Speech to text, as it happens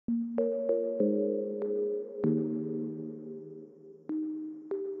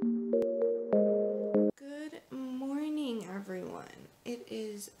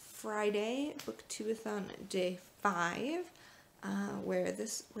is Friday, BookTubeAthon day 5. Where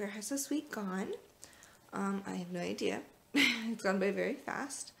has this week gone? I have no idea. It's gone by very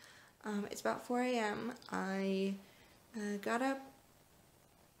fast. It's about 4 a.m. I got up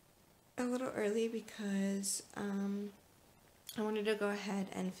a little early because I wanted to go ahead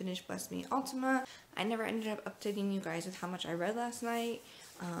and finish Bless Me Ultima. I never ended up updating you guys with how much I read last night.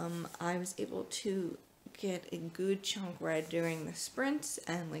 I was able to get a good chunk read during the sprints,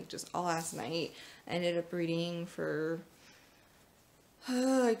 and like just all last night I ended up reading for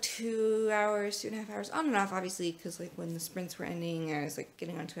like 2 hours, 2.5 hours, on and off, obviously, because like when the sprints were ending I was like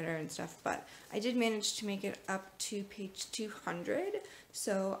getting on Twitter and stuff, but I did manage to make it up to page 200,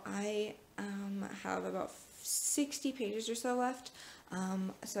 so I have about 60 pages or so left.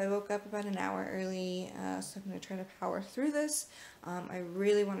 So I woke up about an hour early, so I'm going to try to power through this. I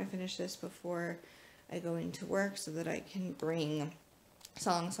really want to finish this before I go into work so that I can bring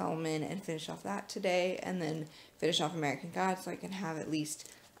Song of Solomon and finish off that today, and then finish off American Gods so I can have at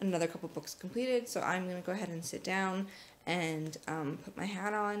least another couple books completed. So I'm going to go ahead and sit down and put my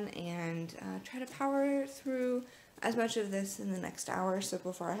hat on and try to power through as much of this in the next hour, so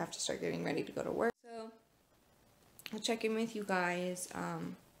before I have to start getting ready to go to work. So I'll check in with you guys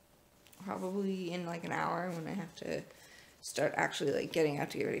probably in like an hour when I have to start actually like getting out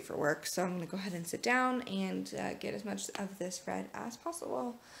to get ready for work. So I'm going to go ahead and sit down and get as much of this read as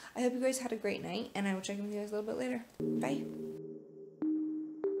possible. I hope you guys had a great night, and I will check in with you guys a little bit later. Bye!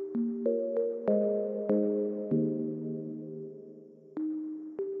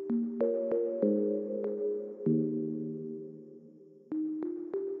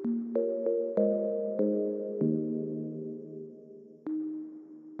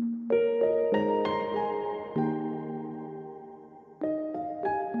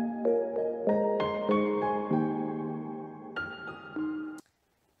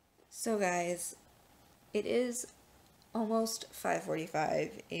 So guys, it is almost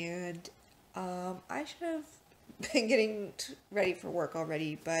 5:45, and I should have been getting ready for work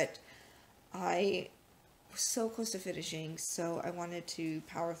already, but I was so close to finishing, so I wanted to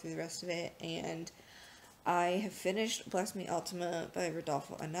power through the rest of it, and I have finished Bless Me Ultima by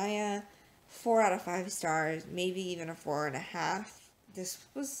Rodolfo Anaya. 4 out of 5 stars, maybe even a 4.5. This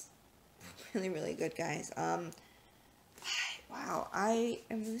was really, really good, guys. Wow, I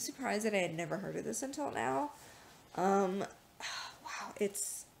am really surprised that I had never heard of this until now. Wow,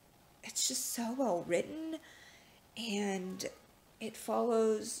 it's just so well written, and it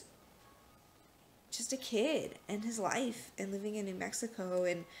follows just a kid and his life and living in New Mexico,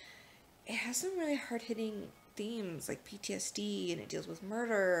 and it has some really hard-hitting themes like PTSD, and it deals with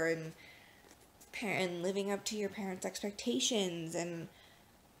murder and living up to your parents' expectations and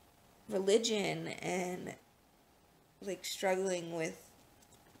religion, and like struggling with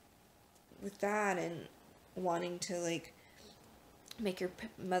that, and wanting to like make your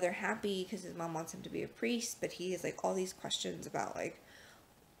mother happy because his mom wants him to be a priest, but he has like all these questions about like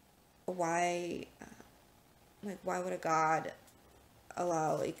why would a god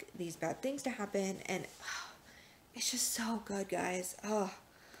allow like these bad things to happen, and it's just so good, guys. Oh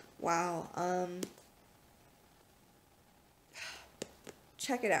wow,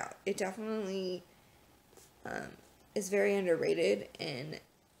 check it out. It definitely is very underrated and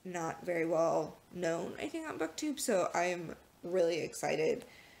not very well known, I think, on BookTube, so I'm really excited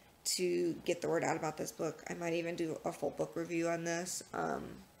to get the word out about this book. I might even do a full book review on this,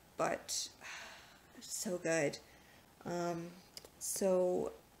 but it's so good.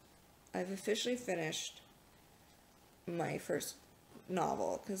 So I've officially finished my first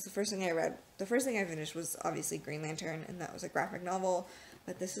novel, because the first thing I finished was obviously Green Lantern, and that was a graphic novel,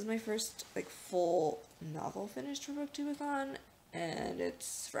 but this is my first like full novel finished for BookTubeAthon, and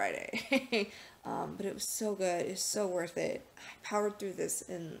it's Friday. But it was so good. It's so worth it. I powered through this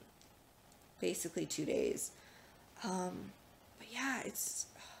in basically 2 days. But yeah, it's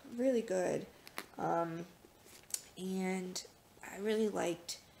really good. And I really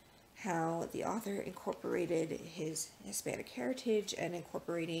liked how the author incorporated his Hispanic heritage and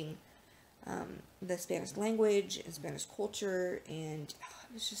incorporating the Spanish language and Spanish culture, and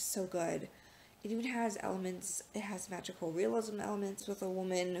it was just so good. It even has elements, it has magical realism elements with a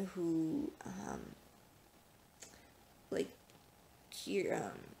woman who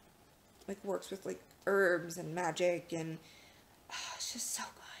works with like herbs and magic, and it's just so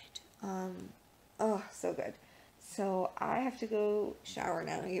good. Oh, so good. So I have to go shower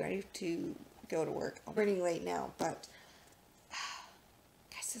now and get ready to go to work. I'm running late now, but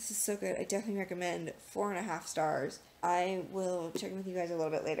guys, this is so good. I definitely recommend. 4.5 stars. I will check in with you guys a little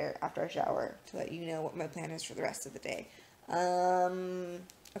bit later after I shower to let you know what my plan is for the rest of the day.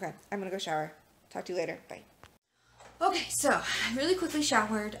 Okay, I'm gonna go shower. Talk to you later. Bye. Okay, so I really quickly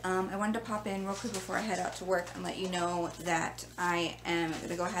showered. I wanted to pop in real quick before I head out to work and let you know that I am going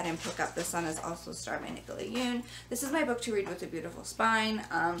to go ahead and pick up The Sun Is Also a Star by Nicola Yoon. This is my book to read with a beautiful spine.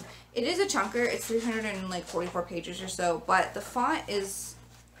 It is a chunker. It's 344 pages or so, but the font is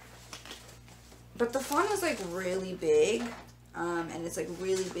like really big. And it's like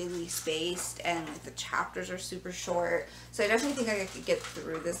really bigly spaced, and like the chapters are super short, so I definitely think I could get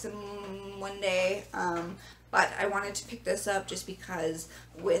through this in one day. But I wanted to pick this up just because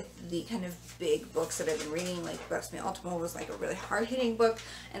with the kind of big books that I've been reading, like Bless Me Ultima was like a really hard-hitting book,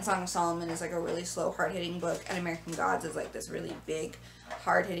 and Song of Solomon is like a really slow, hard-hitting book, and American Gods is like this really big,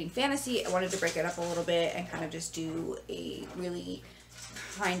 hard-hitting fantasy. I wanted to break it up a little bit and kind of just do a really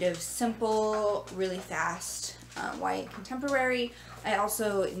kind of simple, really fast YA contemporary. I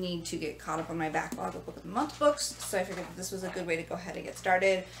also need to get caught up on my backlog of Book of the Month books, so I figured that this was a good way to go ahead and get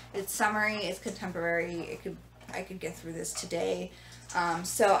started. It's summery, it's contemporary, I could get through this today.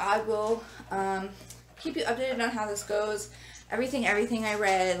 So I will keep you updated on how this goes. Everything I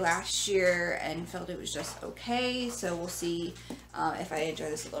read last year and felt it was just okay, so we'll see if I enjoy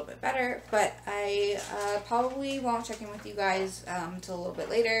this a little bit better. But I probably won't check in with you guys until a little bit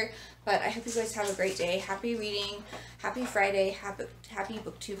later. But I hope you guys have a great day. Happy reading, happy Friday, happy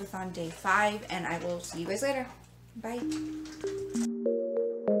BookTubeAthon Day 5, and I will see you guys later. Bye.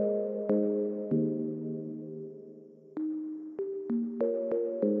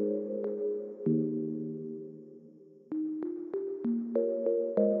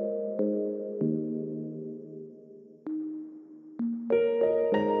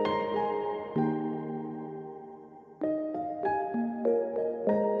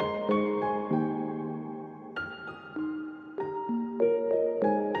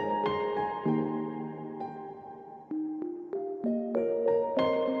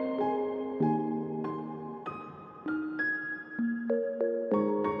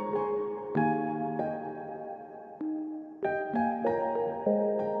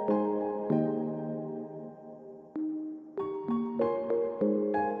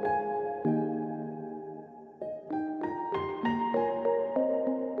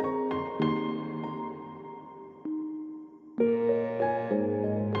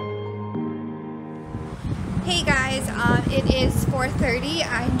 Hey guys, it is 4:30.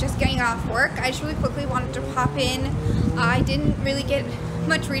 I'm just getting off work. I just really quickly wanted to pop in. I didn't really get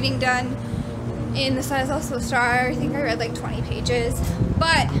much reading done in The Sun Is Also a Star. I think I read like 20 pages.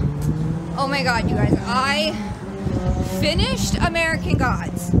 But, oh my god, you guys, I finished American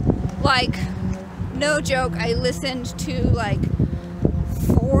Gods. Like, no joke, I listened to like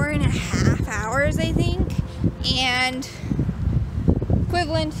 4.5 hours, I think, and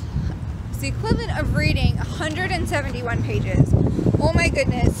the equivalent of reading 171 pages. Oh my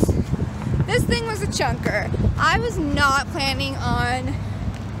goodness, this thing was a chunker. I was not planning on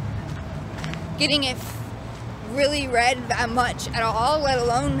getting it really read that much at all, let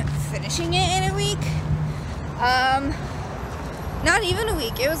alone finishing it in a week. Not even a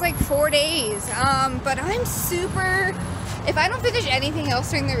week, it was like 4 days. But I'm super, if I don't finish anything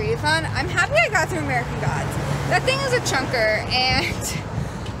else during the readathon, I'm happy I got through American Gods. That thing is a chunker, and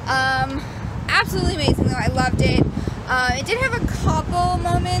absolutely amazing though. I loved it. It did have a couple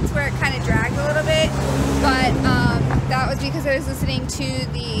moments where it kind of dragged a little bit, but that was because I was listening to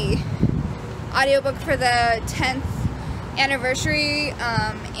the audiobook for the 10th anniversary,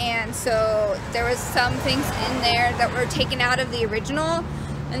 and so there was some things in there that were taken out of the original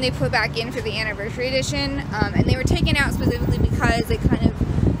and they put back in for the anniversary edition, and they were taken out specifically because they kind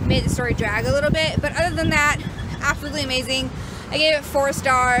of made the story drag a little bit. But other than that, absolutely amazing. I gave it 4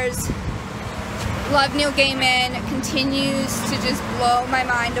 stars. Love Neil Gaiman, continues to just blow my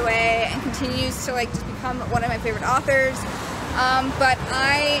mind away and continues to like just become one of my favorite authors. But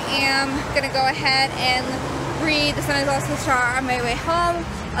I am gonna go ahead and read The Sun Is Also a Star on my way home.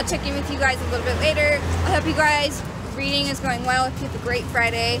 I'll check in with you guys a little bit later. I hope you guys reading is going well. If you have a great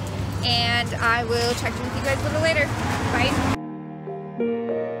Friday, and I will check in with you guys a little later. Bye.